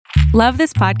Love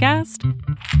this podcast?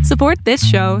 Support this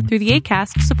show through the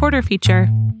Acast supporter feature.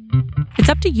 It's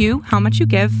up to you how much you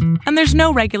give, and there's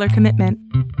no regular commitment.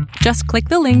 Just click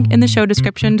the link in the show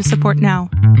description to support now.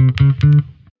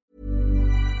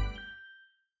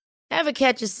 Ever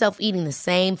catch yourself eating the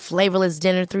same flavorless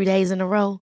dinner 3 days in a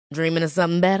row? Dreaming of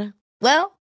something better?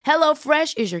 Well,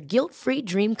 HelloFresh is your guilt-free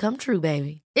dream come true,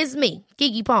 baby. It's me,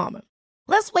 Keke Palmer.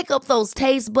 Let's wake up those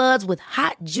taste buds with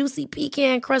hot, juicy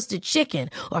pecan-crusted chicken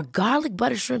or garlic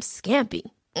butter shrimp scampi.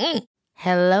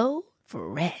 Hello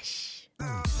Fresh.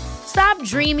 Stop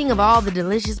dreaming of all the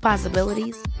delicious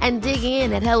possibilities and dig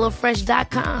in at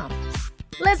HelloFresh.com.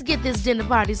 Let's get this dinner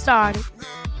party started.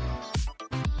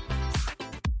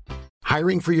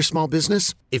 Hiring for your small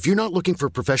business? If you're not looking for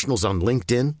professionals on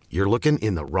LinkedIn, you're looking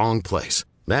in the wrong place.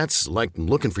 That's like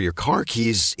looking for your car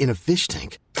keys in a fish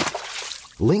tank.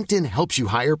 LinkedIn helps you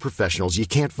hire professionals you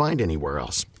can't find anywhere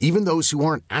else, even those who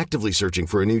aren't actively searching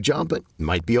for a new job but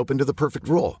might be open to the perfect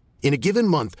role. In a given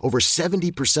month, over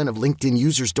 70% of LinkedIn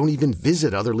users don't even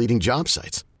visit other leading job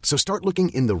sites. So start looking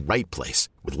in the right place.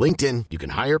 With LinkedIn, you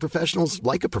can hire professionals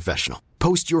like a professional.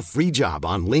 Post your free job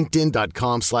on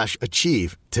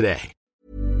linkedin.com/achieve today.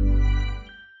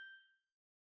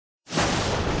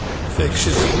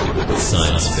 Fiction,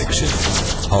 science fiction,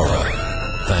 horror,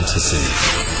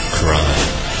 fantasy, crime,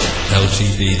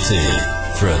 LGBT,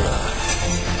 thriller.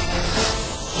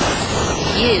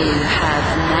 You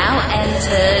have now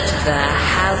entered the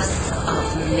House of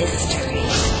Mystery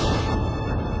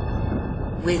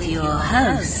with your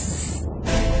hosts,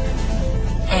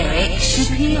 Eric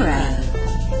Shapiro,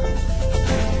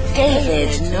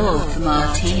 David North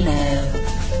Martino,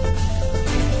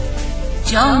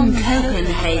 John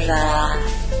Copenhaver,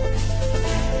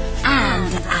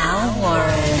 and Al Warren.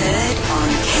 Heard on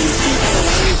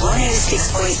KCAA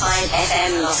 106.5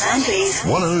 FM Los Angeles,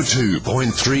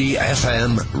 102.3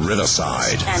 FM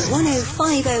Riverside, and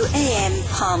 105.0 AM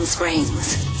Palm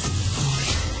Springs.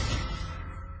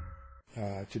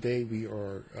 Today we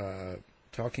are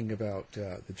talking about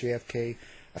the JFK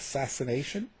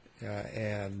assassination,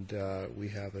 and we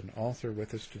have an author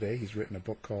with us today. He's written a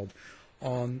book called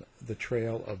On the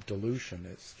Trail of Delusion.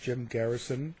 It's Jim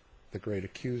Garrison, The Great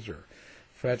Accuser.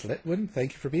 Fred Litwin,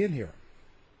 thank you for being here.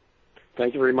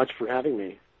 Thank you very much for having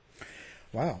me.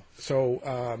 Wow. So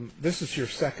this is your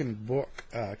second book,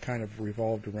 kind of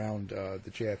revolved around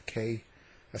the JFK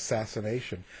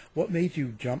assassination. What made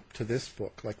you jump to this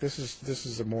book? Like this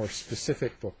is a more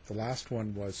specific book. The last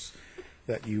one was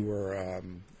that you were a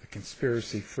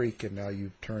conspiracy freak, and now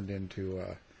you've turned into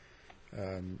a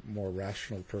more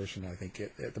rational person. I think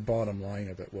at the bottom line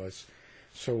of it was.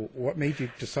 So what made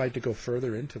you decide to go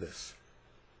further into this?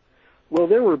 Well,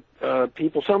 there were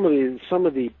people, some of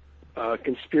the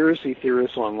conspiracy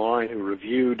theorists online who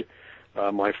reviewed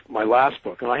my last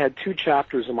book, and I had 2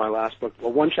 chapters in my last book.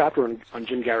 Well, one chapter on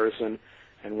Jim Garrison,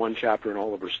 and one chapter on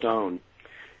Oliver Stone.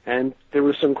 And there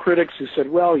were some critics who said,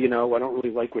 well, I don't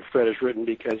really like what Fred has written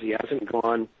because he hasn't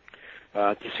gone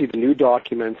to see the new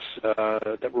documents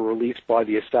that were released by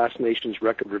the Assassinations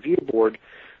Record Review Board,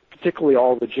 particularly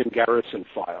all the Jim Garrison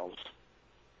files.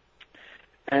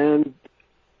 And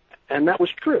that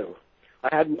was true.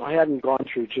 I hadn't gone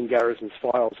through Jim Garrison's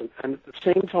files, and at the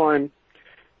same time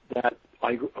that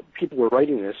people were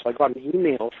writing this, I got an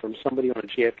email from somebody on a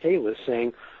JFK list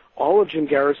saying all of Jim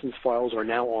Garrison's files are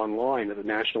now online at the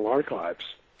National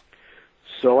Archives.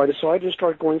 So I decided to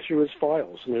start going through his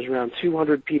files, and there's around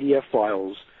 200 PDF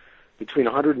files between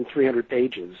 100 and 300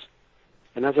 pages.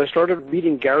 And as I started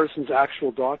reading Garrison's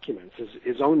actual documents,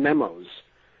 his own memos,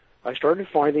 I started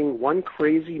finding one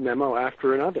crazy memo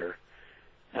after another.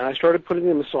 And I started putting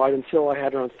them aside until I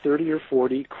had around 30 or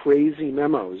 40 crazy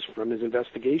memos from his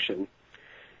investigation.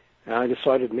 And I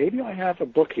decided maybe I have a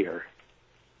book here.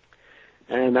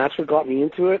 And that's what got me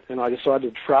into it. And I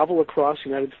decided to travel across the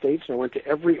United States, and I went to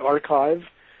every archive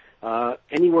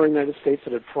anywhere in the United States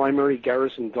that had primary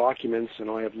Garrison documents, and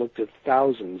I have looked at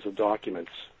thousands of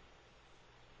documents.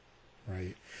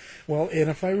 Right. Well, and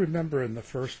if I remember in the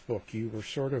first book, you were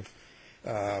sort of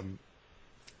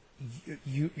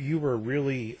you were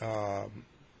really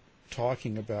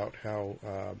talking about how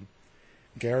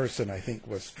Garrison, I think,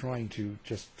 was trying to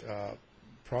just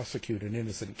prosecute an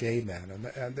innocent gay man,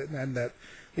 and that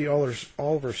the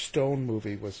Oliver Stone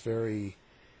movie was very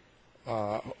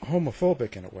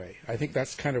homophobic in a way. I think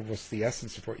that's kind of was the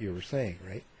essence of what you were saying,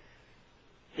 right?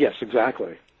 Yes,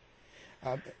 exactly.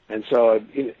 And so,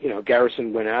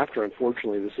 Garrison went after,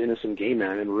 unfortunately, this innocent gay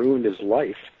man and ruined his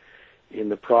life in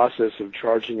the process of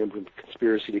charging him with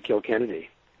conspiracy to kill Kennedy.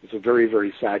 It's a very,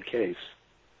 very sad case.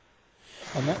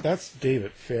 And that's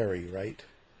David Ferrie, right?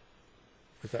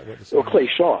 Is that what it's Clay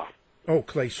Shaw. Oh,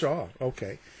 Clay Shaw.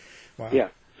 Okay. Wow. Yeah.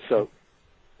 So,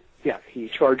 yeah, he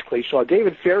charged Clay Shaw.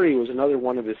 David Ferrie was another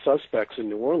one of his suspects in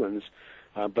New Orleans,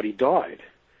 but he died.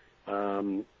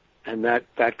 And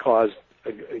that caused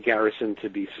Garrison to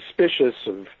be suspicious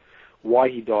of why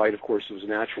he died. Of course, it was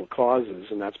natural causes,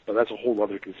 but that's a whole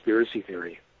other conspiracy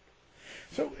theory.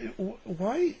 So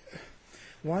why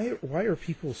are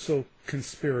people so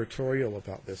conspiratorial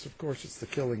about this? Of course, it's the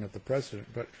killing of the president,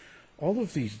 but all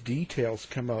of these details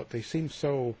come out. They seem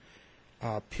so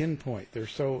pinpoint. They're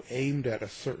so aimed at a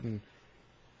certain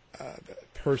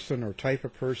person or type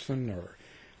of person or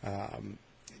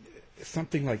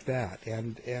something like that.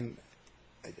 And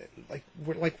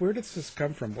like where does this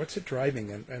come from? What's it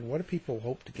driving, and what do people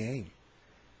hope to gain?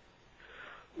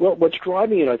 Well, what's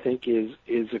driving it, I think,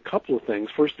 is a couple of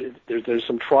things. First, there's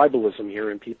some tribalism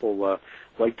here, and people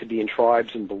like to be in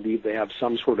tribes and believe they have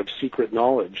some sort of secret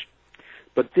knowledge.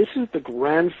 But this is the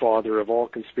grandfather of all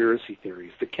conspiracy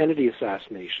theories, the Kennedy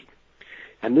assassination.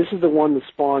 And this is the one that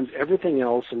spawns everything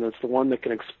else, and it's the one that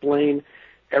can explain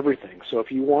everything. So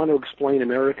if you want to explain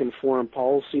American foreign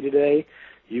policy today,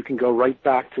 you can go right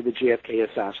back to the JFK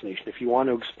assassination. If you want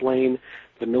to explain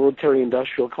the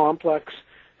military-industrial complex,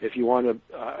 if you want to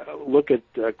look at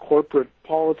corporate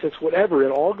politics, whatever,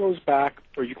 it all goes back,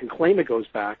 or you can claim it goes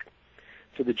back,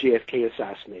 to the JFK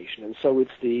assassination. And so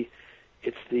it's the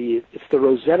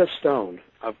Rosetta Stone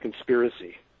of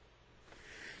conspiracy.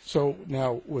 So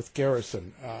now with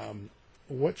Garrison,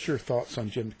 what's your thoughts on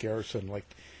Jim Garrison? Like,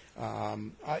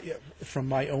 from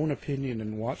my own opinion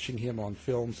and watching him on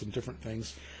films and different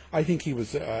things, I think he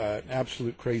was an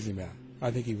absolute crazy man.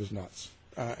 I think he was nuts,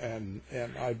 and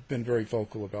I've been very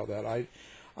vocal about that. I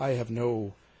have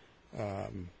no,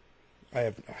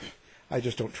 I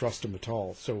just don't trust him at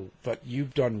all. So, but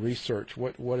you've done research.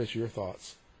 What is your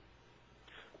thoughts?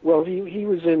 Well, he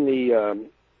was in the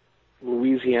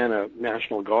Louisiana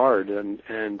National Guard, and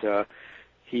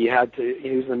he was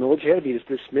in the military. He was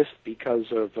dismissed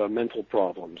because of mental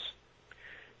problems,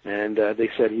 and they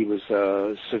said he was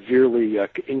severely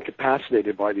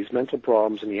incapacitated by these mental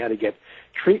problems, and he had to get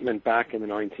treatment back in the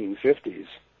 1950s.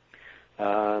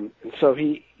 And so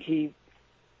he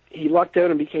lucked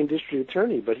out and became district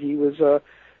attorney, but he was a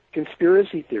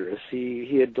conspiracy theorist.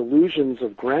 He had delusions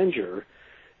of grandeur.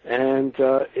 And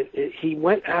he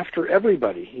went after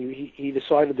everybody. He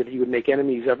decided that he would make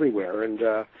enemies everywhere and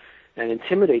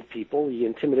intimidate people. He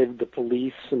intimidated the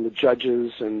police and the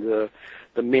judges and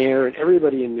the mayor and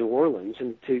everybody in New Orleans,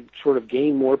 and to sort of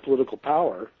gain more political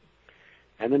power.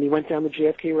 And then he went down the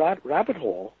JFK rabbit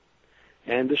hole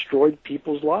and destroyed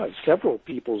people's lives. Several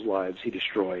people's lives he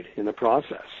destroyed in the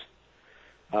process.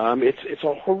 It's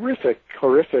a horrific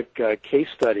case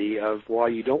study of why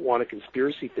you don't want a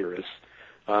conspiracy theorist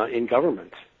in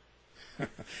government. A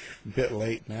bit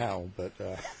late now, but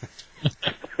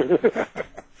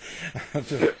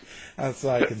that's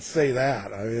I can say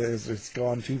that. I mean, it's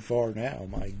gone too far now.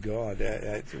 My God,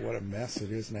 what a mess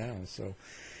it is now. So,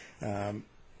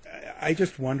 I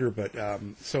just wonder. But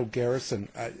so Garrison,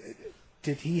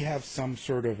 did he have some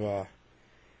sort of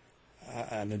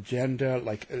an agenda?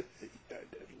 Like,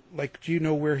 do you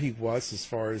know where he was as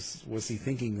far as, was he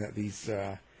thinking that these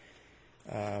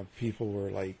people were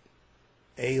like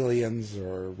aliens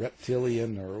or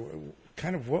reptilian, or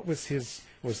kind of what was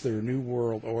there a new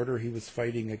world order he was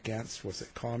fighting against? Was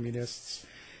it communists?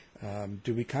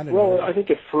 Do we kind of know? I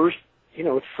think at first, he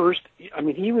was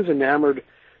enamored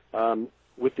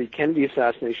with the Kennedy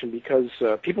assassination because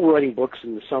people were writing books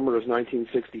in the summer of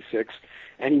 1966,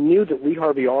 and he knew that Lee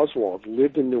Harvey Oswald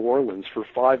lived in New Orleans for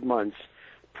 5 months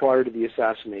prior to the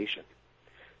assassination.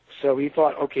 So he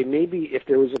thought, okay, maybe if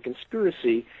there was a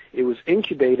conspiracy, it was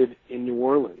incubated in New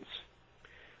Orleans.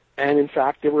 And in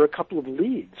fact, there were a couple of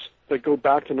leads that go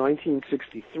back to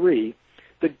 1963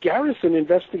 that Garrison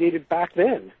investigated back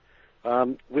then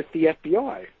with the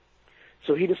FBI.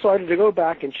 So he decided to go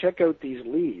back and check out these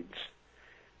leads.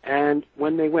 And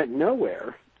when they went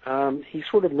nowhere, he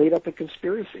sort of made up a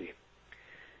conspiracy.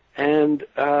 And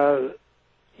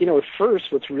at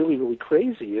first, what's really, really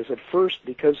crazy is at first,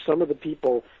 because some of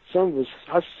the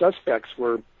suspects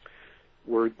were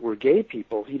gay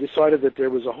people, he decided that there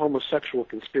was a homosexual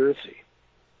conspiracy.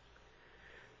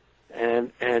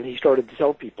 And he started to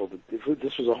tell people that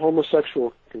this was a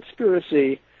homosexual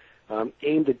conspiracy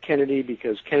aimed at Kennedy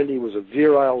because Kennedy was a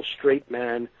virile, straight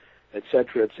man,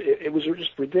 etc. It was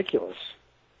just ridiculous.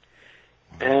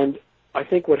 And I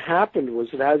think what happened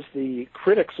was that as the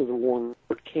critics of the war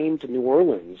came to New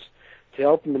Orleans to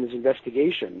help him in his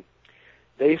investigation,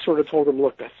 they sort of told him,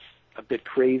 look, that's a bit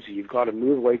crazy. You've got to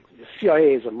move away. The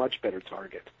CIA is a much better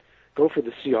target. Go for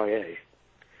the CIA.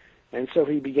 And so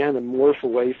he began to morph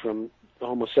away from the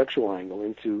homosexual angle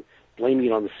into blaming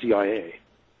it on the CIA.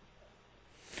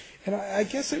 And I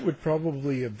guess it would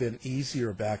probably have been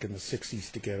easier back in the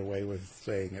 60s to get away with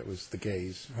saying it was the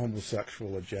gays'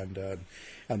 homosexual agenda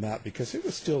and that, because it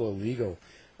was still illegal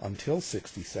until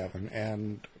 67.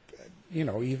 And, you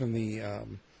know, even the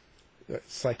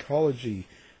psychology,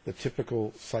 the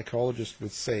typical psychologist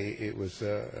would say it was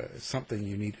something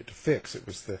you needed to fix. It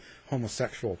was the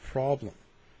homosexual problem.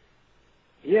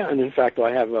 Yeah, and in fact, I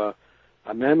have a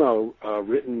memo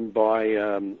written by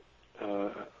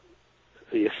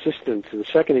the assistant to the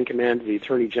second-in-command of the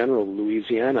Attorney General of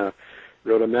Louisiana,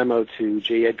 wrote a memo to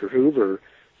J. Edgar Hoover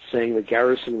saying that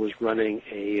Garrison was running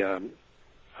a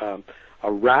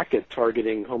racket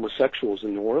targeting homosexuals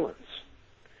in New Orleans,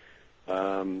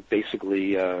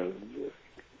 basically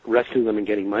arresting them and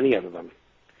getting money out of them.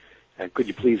 And could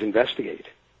you please investigate?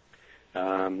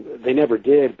 They never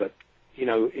did, but you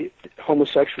know,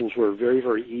 homosexuals were very,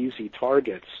 very easy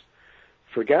targets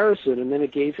for Garrison, and then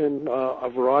it gave him a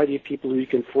variety of people who he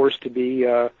can force to be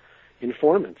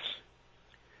informants.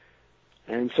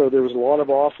 And so there was a lot of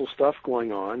awful stuff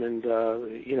going on, and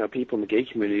you know, people in the gay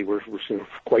community were sort of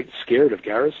quite scared of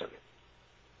Garrison.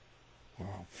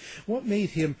 Wow. What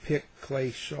made him pick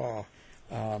Clay Shaw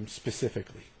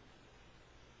specifically?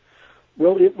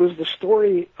 Well, it was the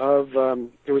story of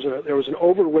there was an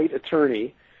overweight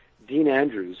attorney, Dean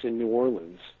Andrews, in New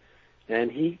Orleans,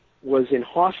 and he was in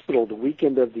hospital the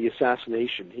weekend of the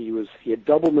assassination. He had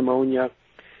double pneumonia,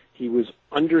 he was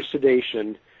under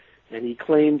sedation, and he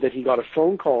claimed that he got a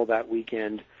phone call that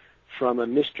weekend from a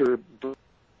Mr.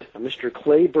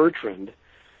 Clay Bertrand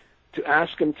to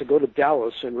ask him to go to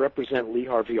Dallas and represent Lee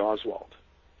Harvey Oswald.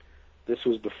 This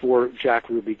was before Jack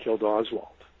Ruby killed Oswald.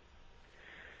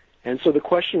 And so the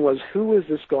question was, who is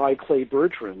this guy Clay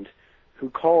Bertrand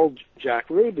who called Jack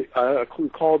Ruby, who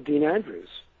called Dean Andrews?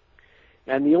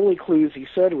 And the only clues he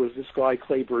said was this guy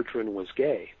Clay Bertrand was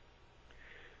gay.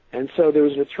 And so there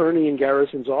was an attorney in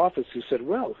Garrison's office who said,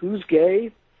 well, who's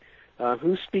gay?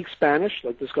 Who speaks Spanish?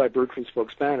 Like this guy Bertrand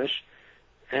spoke Spanish.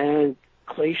 And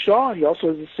Clay Shaw, he also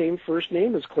has the same first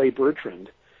name as Clay Bertrand.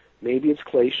 Maybe it's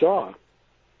Clay Shaw.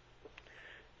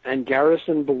 And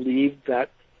Garrison believed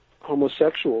that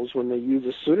homosexuals, when they use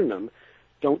a pseudonym,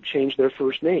 don't change their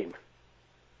first name.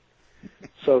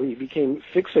 So he became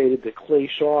fixated that Clay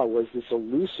Shaw was this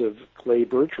elusive Clay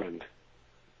Bertrand.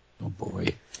 Oh,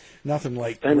 boy. Nothing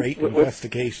like great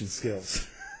investigation skills.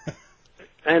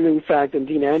 And, in fact,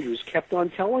 Dean Andrews kept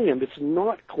on telling him, it's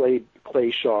not Clay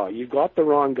Shaw. You've got the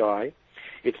wrong guy.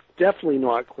 It's definitely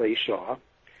not Clay Shaw.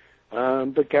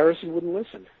 But Garrison wouldn't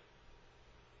listen.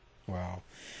 Wow.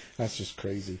 That's just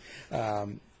crazy.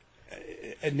 And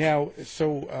now,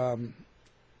 so...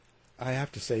 I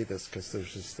have to say this because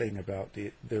there's this thing about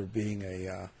there being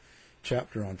a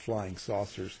chapter on flying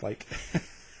saucers. Like,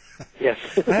 yes,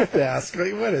 I have to ask,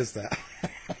 what is that?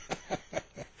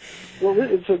 Well,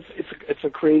 it's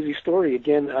a crazy story.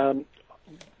 Again,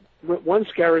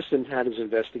 once Garrison had his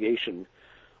investigation,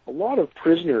 a lot of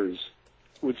prisoners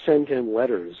would send him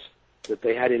letters that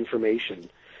they had information,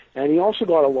 and he also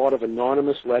got a lot of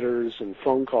anonymous letters and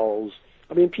phone calls.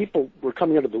 I mean, people were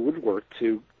coming out of the woodwork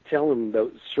to tell him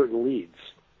about certain leads.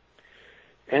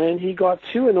 And he got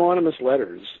 2 anonymous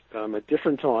letters at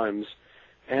different times,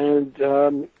 and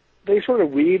they sort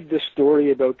of weaved this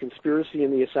story about conspiracy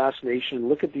and the assassination,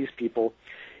 look at these people,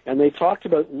 and they talked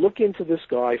about, look into this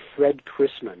guy, Fred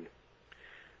Chrisman.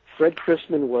 Fred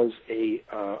Chrisman was a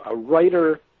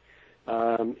writer.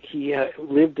 He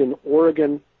lived in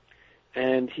Oregon,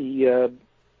 and he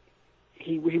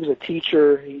was a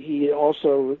teacher. He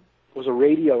also was a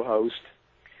radio host.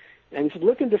 And he said,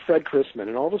 look into Fred Chrisman.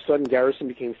 And all of a sudden, Garrison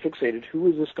became fixated. Who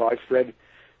is this guy, Fred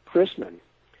Chrisman?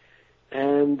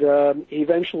 And he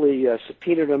eventually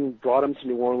subpoenaed him, brought him to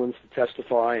New Orleans to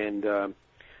testify, and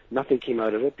nothing came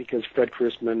out of it because Fred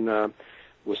Chrisman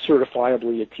was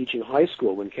certifiably at teaching high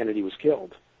school when Kennedy was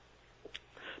killed.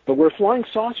 But where flying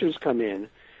saucers come in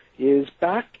is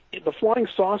the flying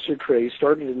saucer craze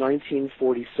started in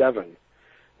 1947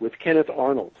 with Kenneth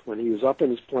Arnold when he was up in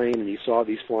his plane and he saw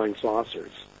these flying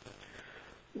saucers.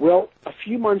 Well, a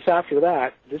few months after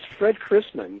that, this Fred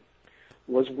Chrisman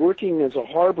was working as a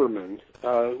harborman,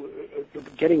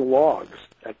 getting logs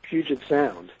at Puget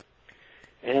Sound,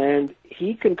 and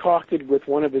he concocted with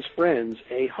one of his friends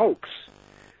a hoax,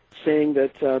 saying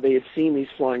that they had seen these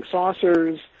flying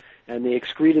saucers, and they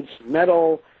excreted some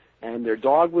metal, and their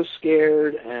dog was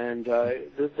scared, and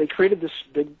they created this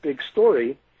big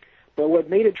story. But what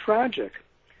made it tragic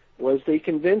was they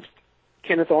convinced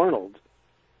Kenneth Arnold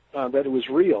that it was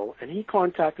real, and he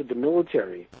contacted the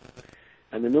military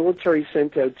And the military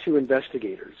sent out 2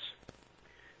 investigators.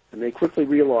 And they quickly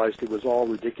realized it was all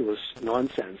ridiculous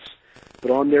nonsense.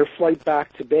 But on their flight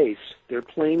back to base, their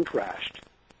plane crashed,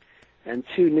 and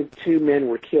two men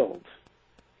were killed.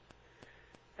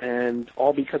 And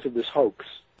all because of this hoax.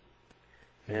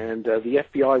 And the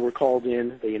FBI were called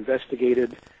in. They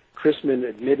investigated. Chrisman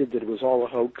admitted that it was all a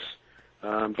hoax,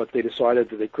 but they decided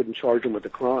that they couldn't charge him with the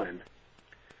crime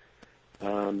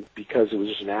because it was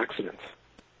just an accident.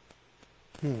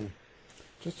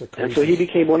 Just a crazy... And so he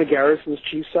became one of Garrison's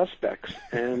chief suspects,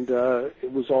 and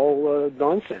it was all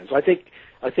nonsense. I think,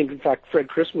 in fact, Fred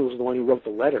Chrisman was the one who wrote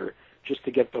the letter just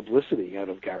to get publicity out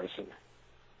of Garrison.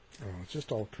 Oh, it's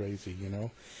just all crazy, you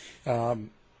know.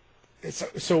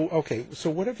 So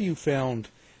what have you found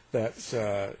that's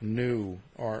new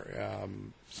or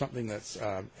something that's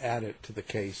added to the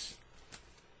case?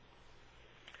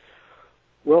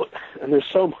 Well, and there's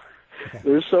so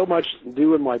much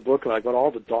new in my book, and I got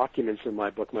all the documents in my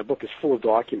book. My book is full of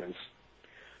documents.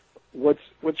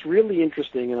 What's really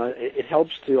interesting, and it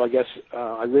helps to, I guess,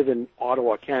 I live in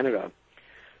Ottawa, Canada,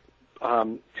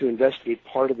 to investigate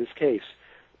part of this case.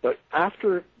 But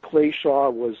after Clay Shaw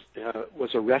was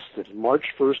arrested,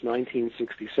 March 1st,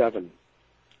 1967,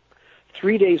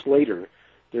 3 days later,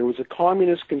 there was a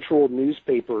communist-controlled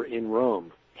newspaper in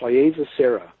Rome, Paese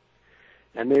Sera,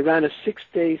 and they ran a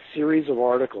 6-day series of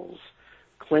articles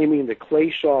claiming that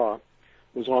Clay Shaw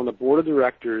was on the board of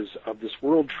directors of this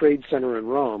World Trade Center in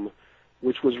Rome,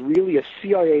 which was really a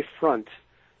CIA front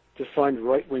to fund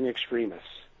right-wing extremists.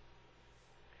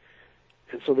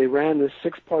 And so they ran this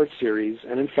 6-part series,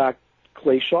 and in fact,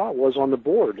 Clay Shaw was on the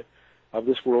board of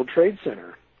this World Trade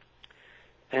Center.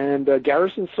 And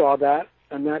Garrison saw that,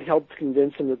 and that helped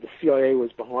convince him that the CIA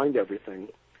was behind everything.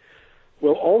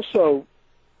 Well, also,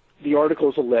 the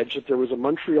articles allege that there was a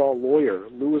Montreal lawyer,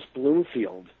 Louis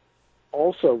Bloomfield,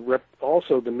 also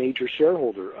the major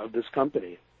shareholder of this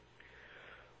company.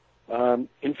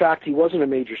 In fact, he wasn't a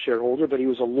major shareholder, but he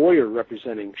was a lawyer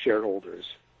representing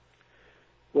shareholders.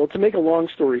 Well, to make a long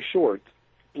story short,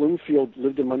 Bloomfield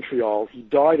lived in Montreal. He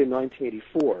died in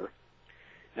 1984,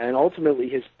 and ultimately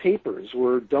his papers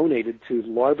were donated to the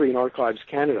Library and Archives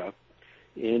Canada.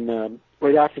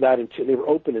 Right after that, they were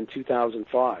opened in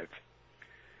 2005.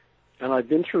 And I've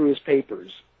been through his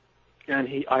papers, and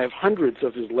I have hundreds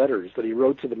of his letters that he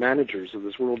wrote to the managers of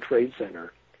this World Trade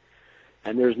Center,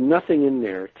 and there's nothing in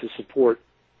there to support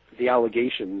the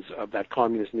allegations of that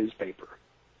communist newspaper.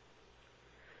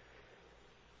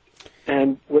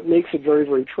 And what makes it very,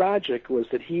 very tragic was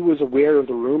that he was aware of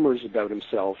the rumors about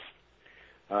himself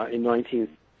in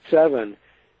 1907,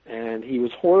 and he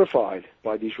was horrified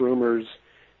by these rumors,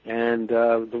 and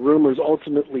the rumors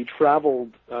ultimately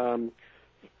traveled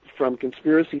from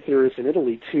conspiracy theorists in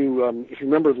Italy to, if you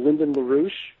remember Lyndon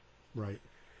LaRouche? Right.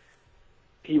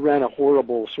 He ran a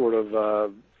horrible sort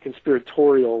of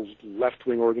conspiratorial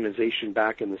left-wing organization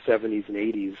back in the 70s and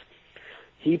 80s.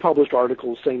 He published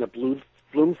articles saying that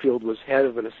Bloomfield was head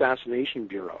of an assassination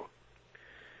bureau.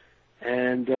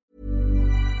 And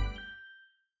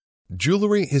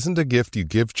jewelry isn't a gift you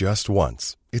give just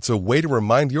once. It's a way to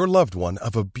remind your loved one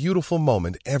of a beautiful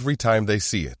moment every time they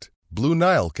see it. Blue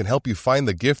Nile can help you find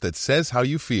the gift that says how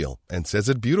you feel and says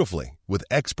it beautifully, with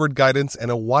expert guidance and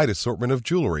a wide assortment of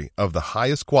jewelry of the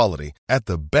highest quality at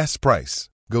the best price.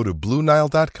 Go to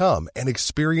BlueNile.com and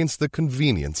experience the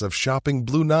convenience of shopping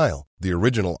Blue Nile, the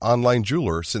original online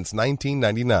jeweler since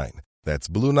 1999. That's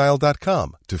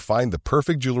BlueNile.com to find the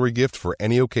perfect jewelry gift for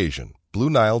any occasion.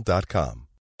 BlueNile.com.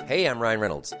 Hey, I'm Ryan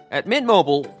Reynolds. At Mint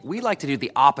Mobile, we like to do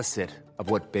the opposite of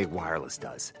what Big Wireless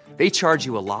does. They charge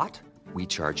you a lot. We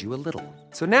charge you a little.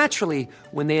 So naturally,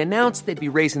 when they announced they'd be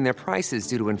raising their prices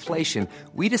due to inflation,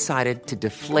 we decided to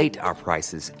deflate our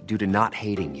prices due to not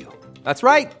hating you. That's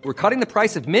right. We're cutting the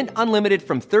price of Mint Unlimited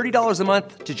from $30 a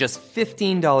month to just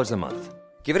 $15 a month.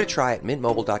 Give it a try at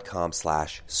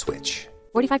mintmobile.com/switch.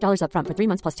 $45 up front for 3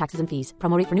 months plus taxes and fees.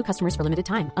 Promo rate for new customers for limited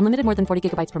time. Unlimited more than 40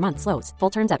 gigabytes per month slows. Full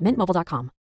terms at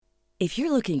mintmobile.com. If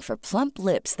you're looking for plump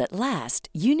lips that last,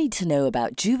 you need to know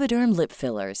about Juvederm lip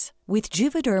fillers. With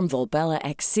Juvederm Volbella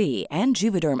XC and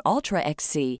Juvederm Ultra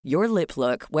XC, your lip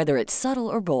look, whether it's subtle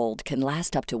or bold, can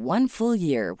last up to 1 full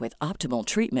year with optimal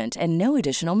treatment and no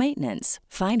additional maintenance.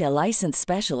 Find a licensed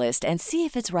specialist and see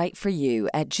if it's right for you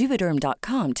at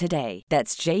Juvederm.com today.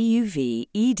 That's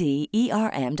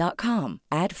JUVEDERM.com.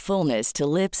 Add fullness to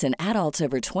lips in adults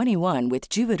over 21 with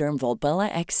Juvederm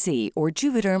Volbella XC or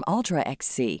Juvederm Ultra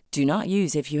XC. Do not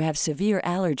use if you have severe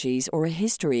allergies or a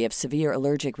history of severe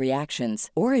allergic reactions,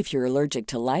 or if you're you're allergic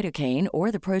to lidocaine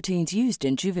or the proteins used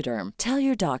in Juvederm. Tell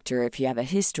your doctor if you have a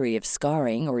history of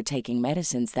scarring or taking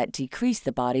medicines that decrease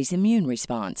the body's immune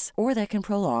response or that can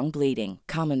prolong bleeding.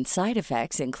 Common side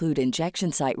effects include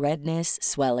injection site redness,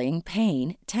 swelling,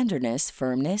 pain, tenderness,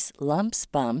 firmness, lumps,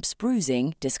 bumps,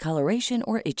 bruising, discoloration,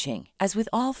 or itching. As with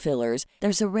all fillers,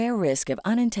 there's a rare risk of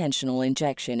unintentional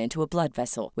injection into a blood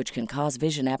vessel, which can cause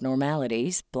vision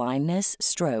abnormalities, blindness,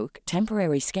 stroke,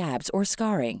 temporary scabs, or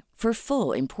scarring. For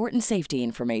full, important safety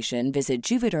information, visit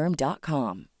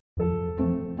Juvederm.com.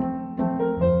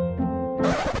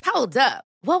 Hold up.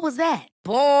 What was that?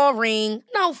 Boring.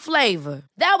 No flavor.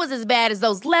 That was as bad as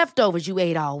those leftovers you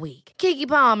ate all week. Keke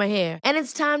Palmer here, and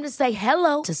it's time to say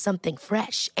hello to something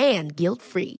fresh and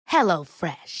guilt-free. Hello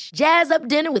Fresh. Jazz up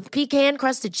dinner with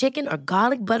pecan-crusted chicken or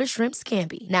garlic butter shrimp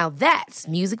scampi. Now that's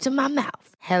music to my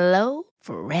mouth. Hello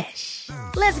Fresh.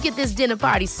 Let's get this dinner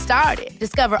party started.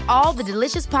 Discover all the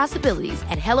delicious possibilities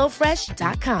at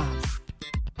HelloFresh.com.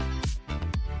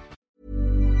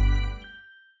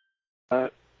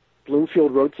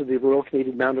 Bloomfield wrote to the Royal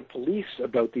Canadian Mounted Police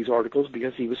about these articles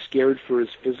because he was scared for his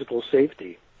physical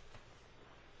safety.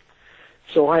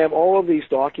 So I have all of these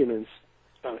documents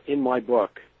in my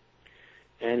book,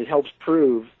 and it helps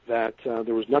prove that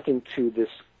there was nothing to this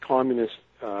communist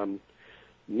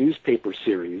newspaper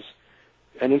series.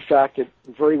 And in fact, it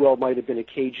very well might have been a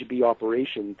KGB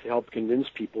operation to help convince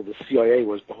people the CIA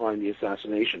was behind the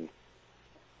assassination.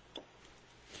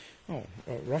 Oh,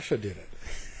 Russia did it.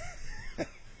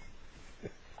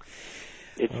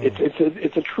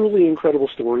 It's a truly incredible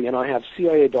story, and I have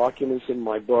CIA documents in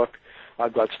my book.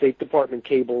 I've got State Department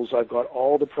cables. I've got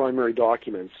all the primary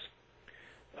documents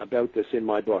about this in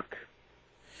my book.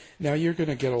 Now, you're going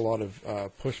to get a lot of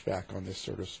pushback on this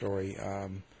sort of story.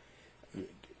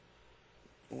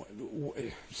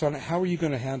 So how are you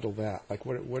going to handle that? Like,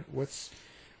 what's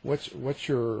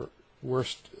your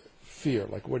worst fear?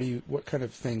 Like, what kind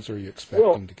of things are you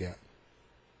expecting to get?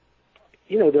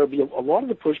 You know, there'll be a lot of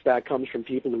the pushback comes from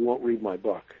people who won't read my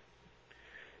book,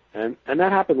 and that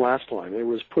happened last time. There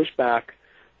was pushback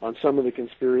on some of the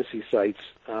conspiracy sites.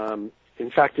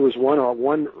 In fact, there was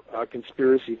one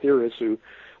conspiracy theorist who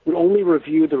would only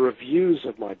review the reviews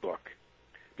of my book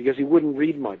because he wouldn't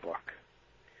read my book.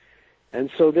 And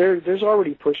so there's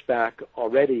already pushback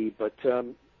already, but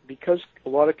because a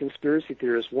lot of conspiracy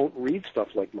theorists won't read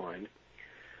stuff like mine,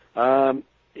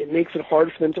 it makes it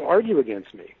hard for them to argue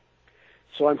against me.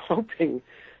 So I'm hoping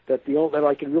that that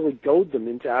I can really goad them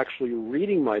into actually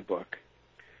reading my book,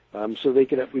 so we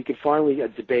could finally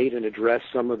debate and address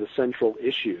some of the central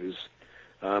issues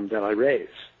that I raise.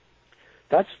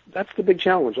 That's the big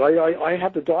challenge. I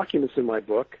have the documents in my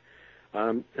book,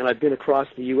 and I've been across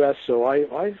the U.S., so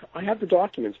I have the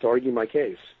documents to argue my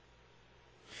case.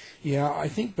 Yeah, I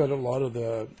think that a lot of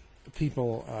the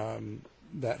people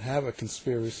that have a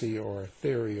conspiracy or a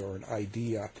theory or an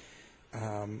idea,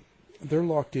 they're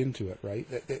locked into it, right?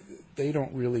 They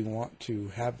don't really want to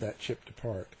have that chipped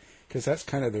apart because that's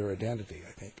kind of their identity,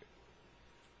 I think.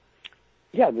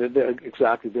 Yeah,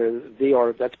 exactly. They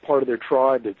are. That's part of their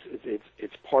tribe.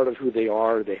 It's part of who they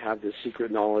are. They have this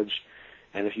secret knowledge,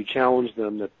 and if you challenge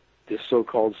them that this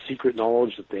so-called secret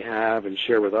knowledge that they have and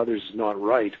share with others is not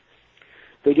right,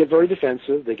 they get very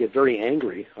defensive. They get very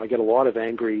angry. I get a lot of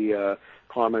angry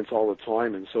comments all the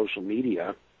time in social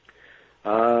media.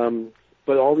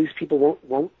 But all these people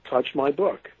won't touch my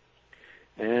book,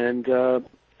 and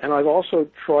I've also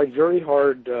tried very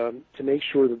hard to make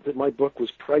sure that my book was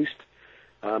priced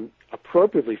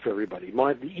appropriately for everybody.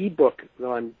 The ebook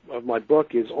of my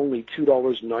book is only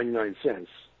 $2.99,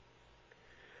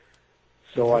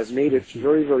 so I've made it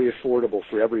very, very affordable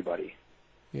for everybody.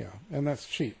 Yeah, and that's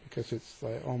cheap because it's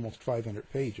almost 500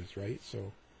 pages, right?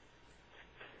 So.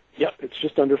 Yep, it's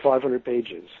just under 500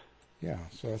 pages. Yeah,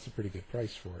 so that's a pretty good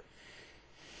price for it.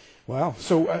 Wow.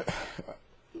 So,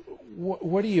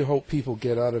 what do you hope people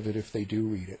get out of it if they do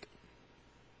read it?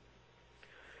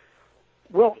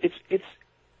 Well, it's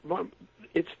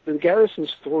the Garrison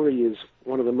story is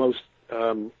one of the most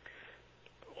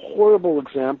horrible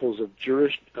examples of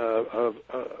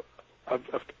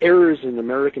errors in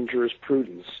American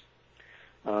jurisprudence.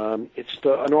 It's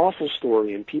an awful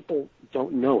story, and people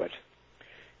don't know it.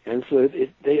 And so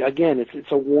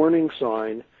it's a warning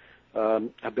sign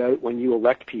about when you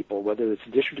elect people, whether it's a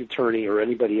district attorney or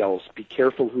anybody else. Be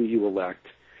careful who you elect.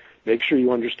 Make sure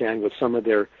you understand what some of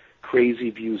their crazy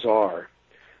views are,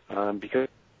 because if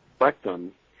you elect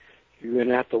them, you're going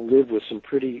to have to live with some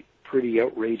pretty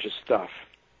outrageous stuff.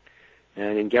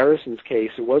 And in Garrison's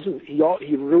case, it wasn't he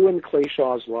ruined Clay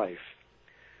Shaw's life,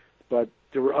 but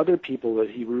there were other people that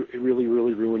he really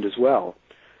ruined as well.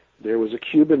 there was a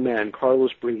Cuban man,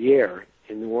 Carlos Briere,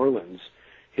 in New Orleans.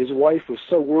 His wife was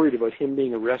so worried about him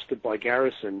being arrested by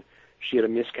Garrison, she had a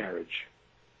miscarriage.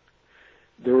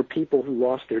 There were people who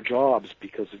lost their jobs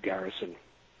because of Garrison.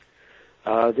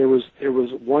 There was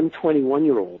one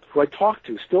 21-year-old who I talked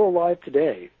to, still alive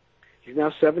today. He's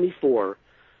now 74,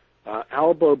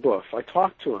 Al Boeuf. I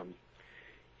talked to him.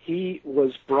 He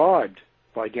was bribed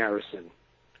by Garrison,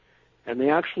 and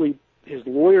his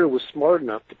lawyer was smart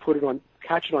enough to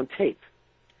catch it on tape.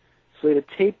 So they had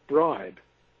a tape bribe,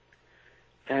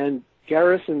 and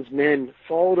Garrison's men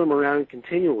followed him around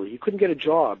continually. He couldn't get a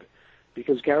job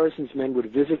because Garrison's men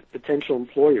would visit potential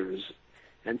employers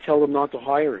and tell them not to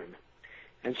hire him.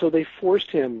 And so they forced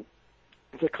him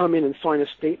to come in and sign a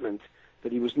statement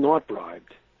that he was not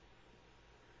bribed.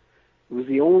 It was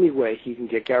the only way he can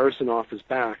get Garrison off his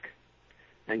back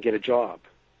and get a job.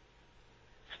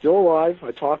 Still alive.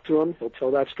 I talked to him. He'll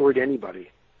tell that story to anybody.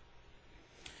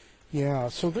 Yeah,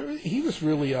 so he was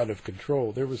really out of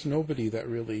control. There was nobody that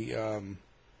really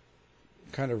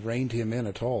kind of reined him in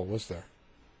at all, was there?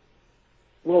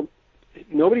 Well,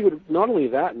 not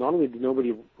only did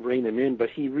nobody rein him in, but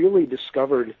he really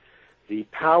discovered the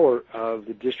power of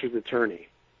the district attorney.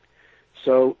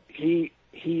 So he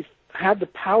had the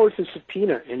power to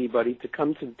subpoena anybody to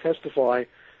come to testify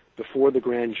before the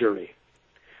grand jury.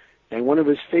 And one of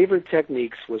his favorite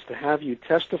techniques was to have you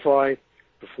testify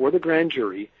before the grand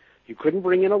jury. You couldn't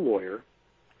bring in a lawyer.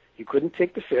 You couldn't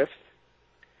take the fifth.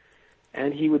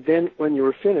 And he would then, when you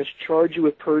were finished, charge you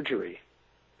with perjury,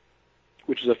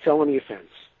 which is a felony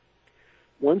offense.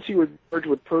 Once you were charged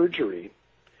with perjury,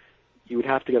 you would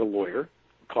have to get a lawyer. It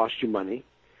would cost you money.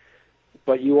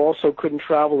 But you also couldn't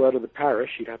travel out of the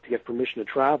parish. You'd have to get permission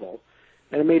to travel.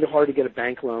 And it made it hard to get a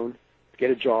bank loan, to get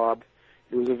a job.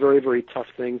 It was a very, very tough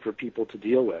thing for people to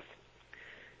deal with.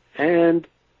 And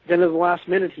then at the last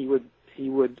minute, he would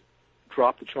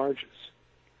drop the charges.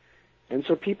 And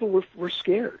so people were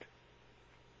scared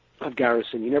of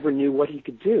Garrison. You never knew what he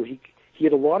could do. He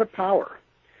had a lot of power,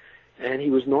 and he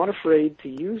was not afraid to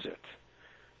use it.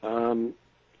 And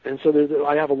so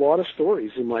I have a lot of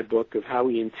stories in my book of how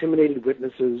he intimidated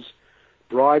witnesses,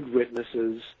 bribed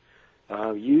witnesses,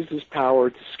 used his power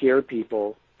to scare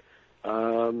people.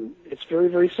 It's very,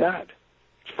 very sad.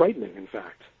 It's frightening, in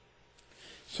fact.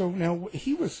 So now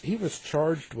he was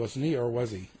charged, wasn't he, or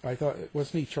was he? I thought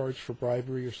wasn't he charged for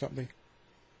bribery or something?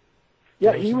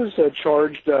 Yeah, he was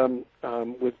charged with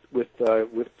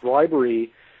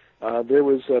bribery. There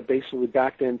was basically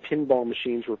back then pinball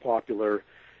machines were popular,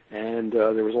 and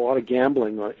there was a lot of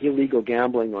gambling, illegal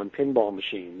gambling on pinball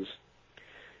machines.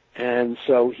 And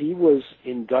so he was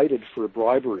indicted for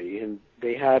bribery, and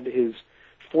they had his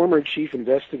former chief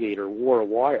investigator wore a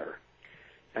wire,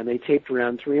 and they taped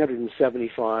around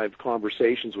 375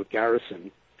 conversations with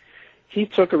Garrison. He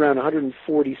took around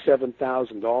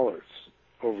 $147,000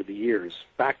 over the years.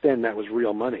 Back then, that was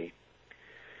real money.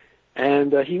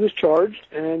 And he was charged,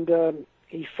 and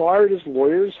he fired his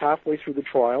lawyers halfway through the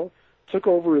trial, took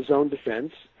over his own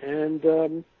defense,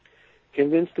 and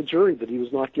convinced the jury that he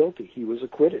was not guilty. He was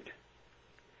acquitted.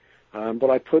 But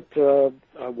I put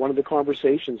one of the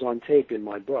conversations on tape in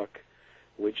my book,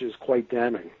 which is quite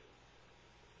damning.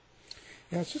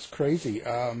 Yeah, it's just crazy.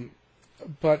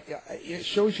 But it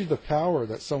shows you the power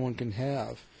that someone can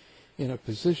have in a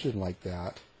position like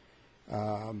that.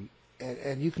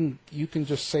 And you can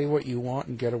just say what you want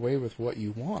and get away with what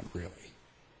you want, really.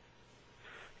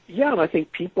 Yeah, and I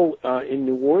think people in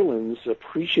New Orleans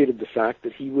appreciated the fact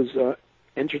that he was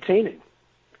entertaining.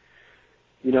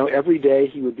 You know, every day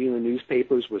he would be in the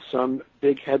newspapers with some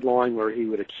big headline where he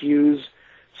would accuse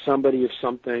somebody of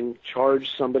something,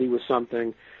 charge somebody with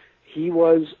something. He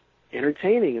was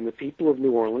entertaining, and the people of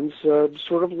New Orleans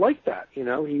sort of liked that. You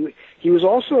know, he was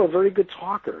also a very good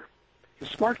talker. He's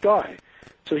a smart guy,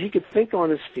 so he could think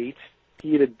on his feet.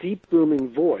 He had a deep, booming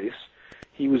voice.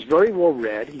 He was very well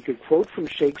read. He could quote from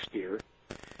Shakespeare,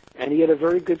 and he had a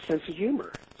very good sense of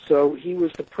humor. So he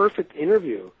was the perfect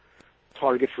interview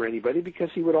target for anybody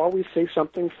because he would always say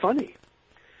something funny.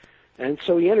 And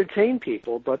so he entertained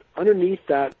people, but underneath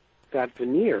that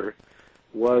veneer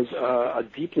was a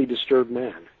deeply disturbed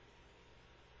man.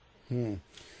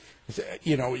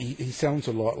 You know, he sounds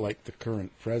a lot like the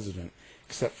current president,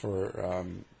 except for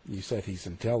you said he's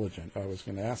intelligent. I was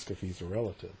going to ask if he's a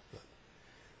relative. But,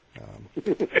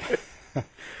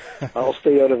 I'll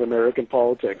stay out of American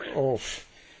politics. Oh,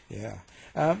 yeah.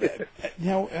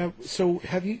 Now, so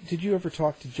did you ever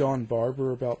talk to John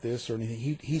Barber about this or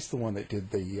anything? He's the one that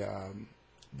did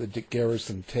the Dick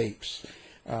Garrison tapes.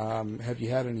 Have you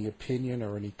had any opinion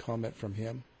or any comment from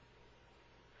him?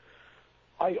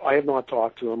 I have not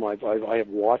talked to him. I have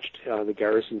watched the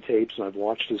Garrison tapes, and I've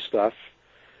watched his stuff.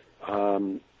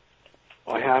 I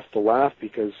have to laugh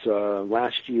because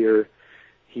last year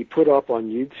he put up on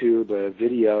YouTube a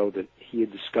video that he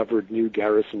had discovered new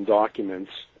Garrison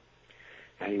documents,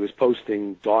 and he was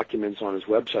posting documents on his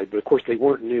website. But, of course, they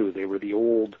weren't new. They were the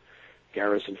old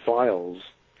Garrison files.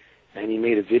 And he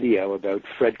made a video about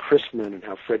Fred Chrisman and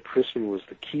how Fred Chrisman was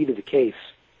the key to the case.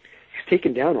 He's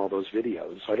taken down all those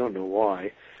videos. I don't know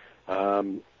why.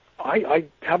 I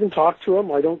haven't talked to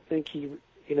him. I don't think he,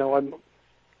 I'm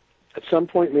at some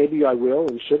point maybe I will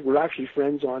and should. We're actually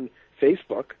friends on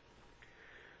Facebook.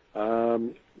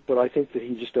 But I think that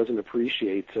he just doesn't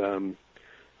appreciate the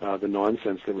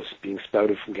nonsense that was being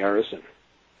spouted from Garrison.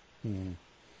 Hmm.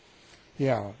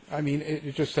 Yeah, I mean,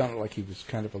 it just sounded like he was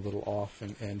kind of a little off,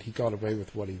 and he got away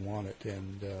with what he wanted,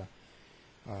 and,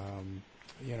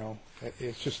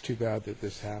 it's just too bad that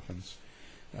this happens.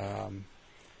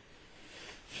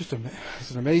 It's an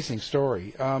amazing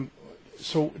story.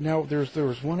 So now there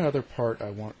was one other part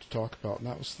I want to talk about, and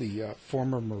that was the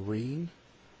former Marine.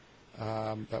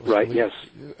 That was right, yes.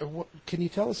 Can you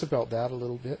tell us about that a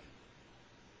little bit?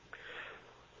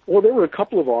 Well, there were a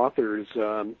couple of authors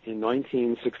in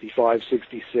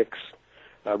 1965-66,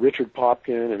 Richard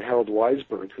Popkin and Harold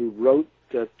Weisberg, who wrote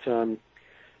that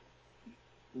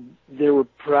there was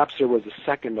a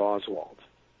second Oswald.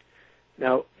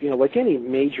 Now, like any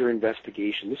major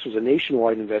investigation, this was a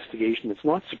nationwide investigation. It's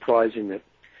not surprising that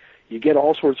you get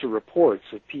all sorts of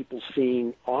reports of people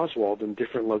seeing Oswald in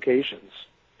different locations.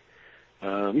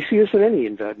 You see this in any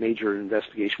major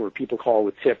investigation where people call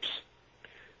with tips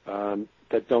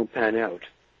that don't pan out.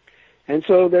 And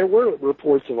so there were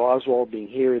reports of Oswald being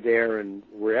here, there, and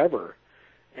wherever.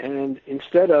 And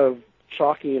instead of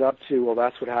chalking it up to, well,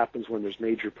 that's what happens when there's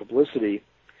major publicity,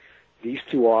 these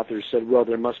two authors said, well,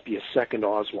 there must be a second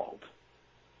Oswald.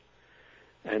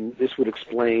 And this would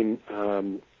explain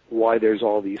why there's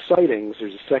all these sightings.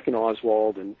 There's a second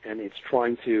Oswald, and it's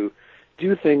trying to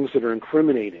do things that are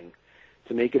incriminating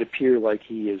to make it appear like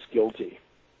he is guilty.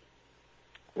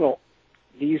 Well,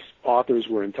 these authors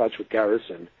were in touch with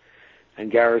Garrison, and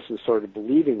Garrison started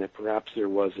believing that perhaps there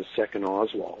was a second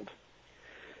Oswald.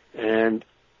 And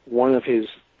one of his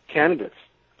candidates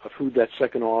of who that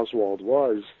second Oswald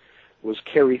was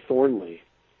Kerry Thornley,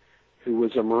 who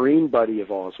was a Marine buddy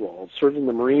of Oswald, served in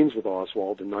the Marines with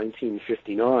Oswald in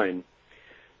 1959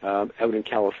 out in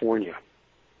California.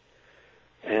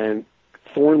 And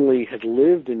Thornley had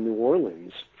lived in New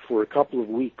Orleans for a couple of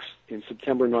weeks in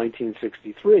September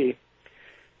 1963,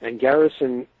 and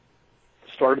Garrison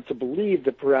started to believe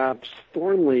that perhaps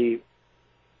Thornley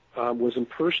was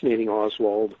impersonating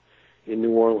Oswald in New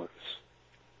Orleans.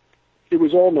 It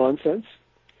was all nonsense.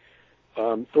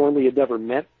 Thornley had never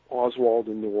met Oswald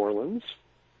in New Orleans,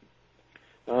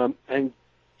 and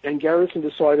Garrison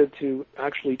decided to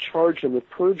actually charge him with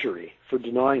perjury for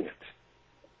denying it.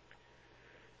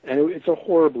 And it's a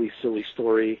horribly silly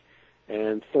story,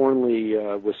 and Thornley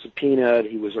was subpoenaed,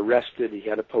 he was arrested, he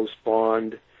had to post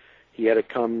bond, he had to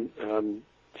come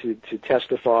to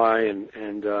testify,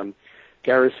 and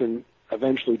Garrison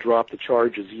eventually dropped the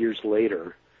charges years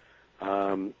later.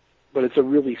 But it's a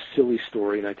really silly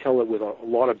story, and I tell it with a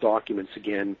lot of documents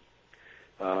again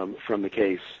from the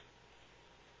case.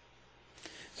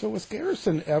 So was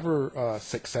Garrison ever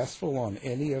successful on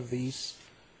any of these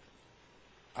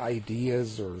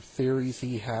ideas or theories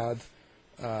he had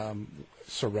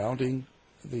surrounding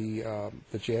the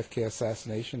JFK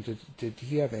assassination? Did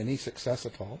he have any success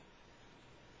at all?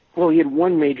 Well, he had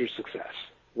one major success,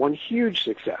 one huge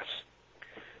success.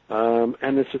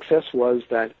 And the success was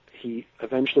that he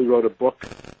eventually wrote a book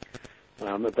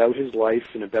about his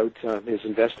life and about his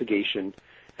investigation,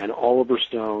 and Oliver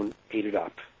Stone ate it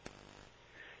up.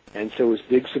 And so his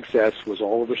big success was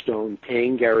Oliver Stone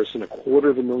paying Garrison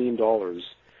 $250,000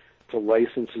 to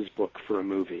license his book for a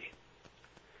movie.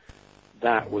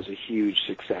 That was a huge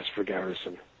success for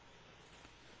Garrison.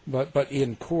 But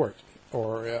in court,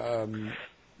 or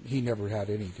he never had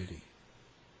any, did he?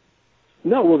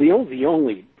 No, well, the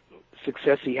only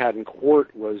success he had in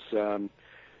court was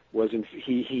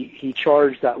he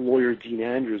charged that lawyer Dean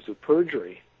Andrews with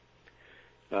perjury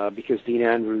because Dean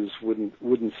Andrews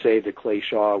wouldn't say that Clay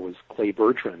Shaw was Clay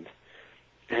Bertrand,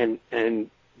 and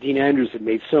Dean Andrews had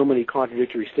made so many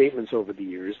contradictory statements over the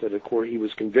years that of course he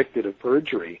was convicted of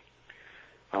perjury,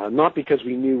 not because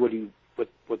we knew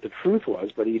what the truth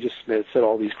was, but he just said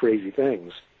all these crazy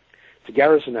things. To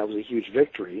Garrison, that was a huge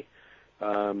victory.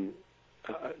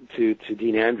 To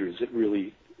Dean Andrews, it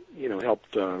really,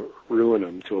 helped ruin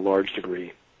him to a large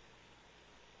degree.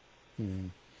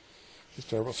 It's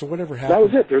terrible. So whatever happened? That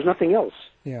was it. There's nothing else.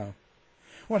 Yeah.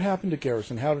 What happened to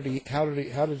Garrison? How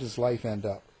did his life end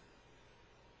up?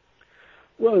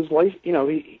 Well, his life,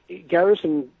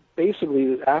 Garrison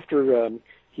basically, after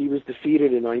he was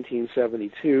defeated in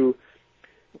 1972,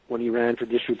 when he ran for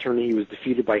district attorney, he was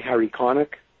defeated by Harry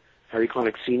Connick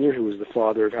Sr., who was the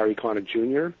father of Harry Connick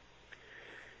Jr.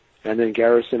 And then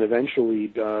Garrison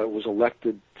eventually was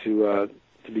elected to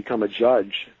become a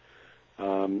judge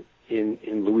in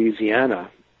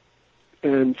Louisiana.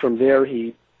 And from there,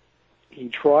 he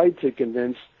tried to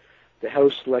convince the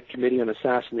House Select Committee on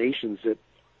Assassinations that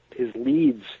his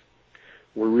leads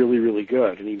were really, really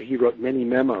good. And he wrote many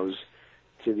memos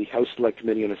to the House Select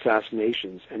Committee on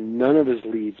Assassinations, and none of his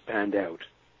leads panned out.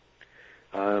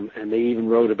 And they even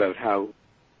wrote about how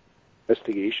the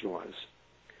investigation was.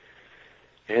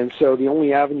 And so the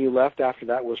only avenue left after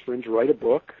that was for him to write a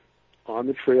book, On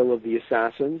the Trail of the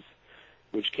Assassins,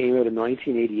 which came out in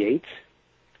 1988.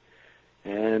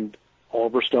 And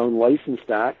Oliver Stone licensed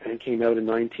that and came out in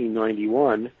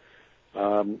 1991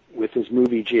 with his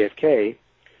movie JFK,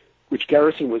 which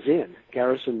Garrison was in.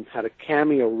 Garrison had a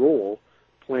cameo role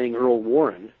playing Earl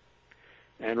Warren.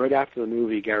 And right after the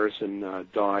movie, Garrison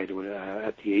died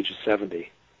at the age of 70.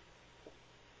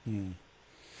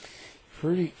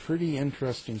 Pretty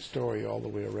interesting story all the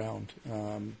way around.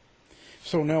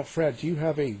 So now, Fred, do you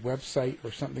have a website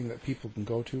or something that people can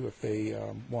go to if they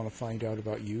want to find out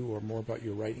about you or more about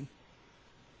your writing?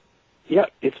 Yeah,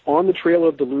 it's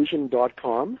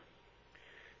onthetrailofdelusion.com.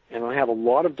 And I have a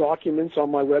lot of documents on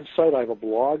my website. I have a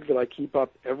blog that I keep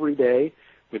up every day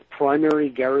with primary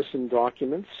Garrison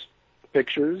documents,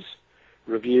 pictures,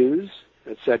 reviews,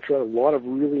 etc. A lot of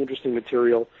really interesting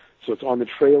material. So it's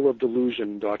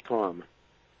onthetrailofdelusion.com.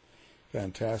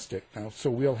 Fantastic. Now, so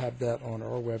we'll have that on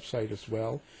our website as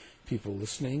well. People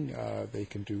listening, they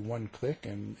can do one click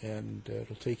and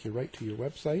it'll take you right to your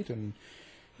website and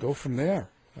go from there.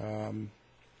 Well,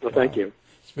 thank you.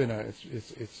 It's been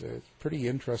it's a pretty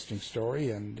interesting story,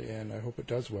 and I hope it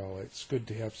does well. It's good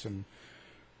to have some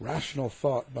rational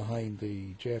thought behind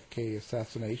the JFK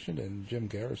assassination and Jim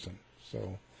Garrison.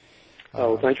 So.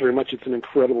 Thank you very much. It's an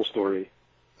incredible story.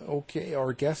 Okay,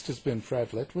 our guest has been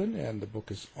Fred Litwin, and the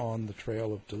book is On the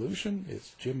Trail of Delusion.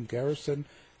 It's Jim Garrison,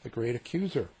 The Great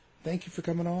Accuser. Thank you for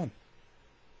coming on.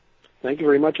 Thank you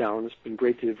very much, Alan. It's been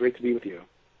great to be with you.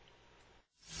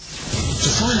 To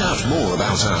find out more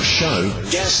about our show,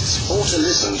 guests, or to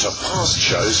listen to past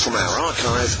shows from our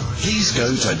archive, please go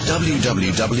to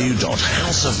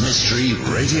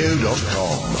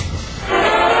www.houseofmysteryradio.com.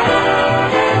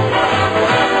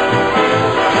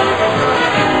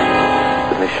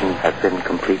 Has been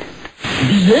completed.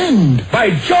 The end! By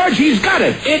George, he's got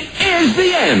it! It is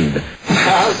the end!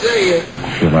 I'll say it.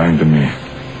 If you're lying to me,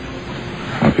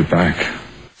 I'll be back.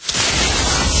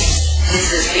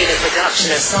 This has been a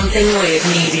production of Something Weird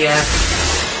Media.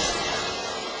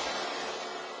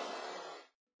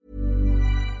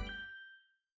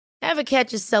 Ever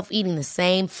catch yourself eating the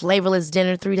same flavorless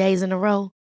dinner 3 days in a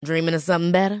row? Dreaming of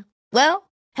something better? Well,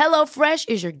 HelloFresh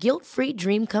is your guilt-free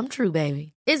dream come true,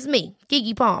 baby. It's me,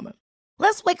 Keke Palmer.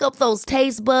 Let's wake up those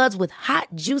taste buds with hot,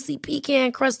 juicy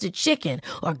pecan-crusted chicken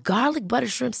or garlic butter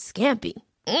shrimp scampi.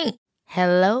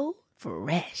 Hello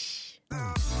Fresh.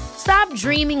 Stop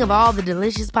dreaming of all the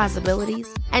delicious possibilities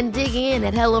and dig in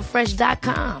at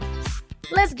HelloFresh.com.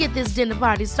 Let's get this dinner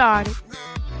party started.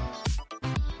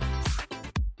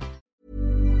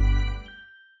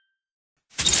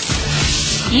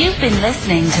 You've been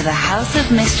listening to the House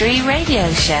of Mystery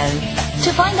radio show.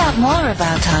 To find out more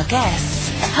about our guests,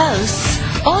 hosts,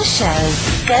 or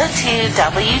shows, go to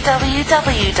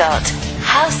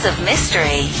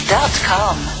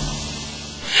www.houseofmystery.com.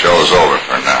 Show's over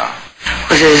for now.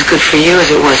 Was it as good for you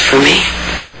as it was for me?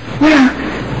 Well,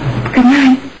 good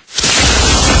night.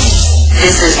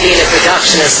 This has been a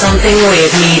production of Something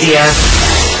Weird Media.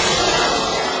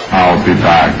 I'll be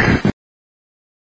back.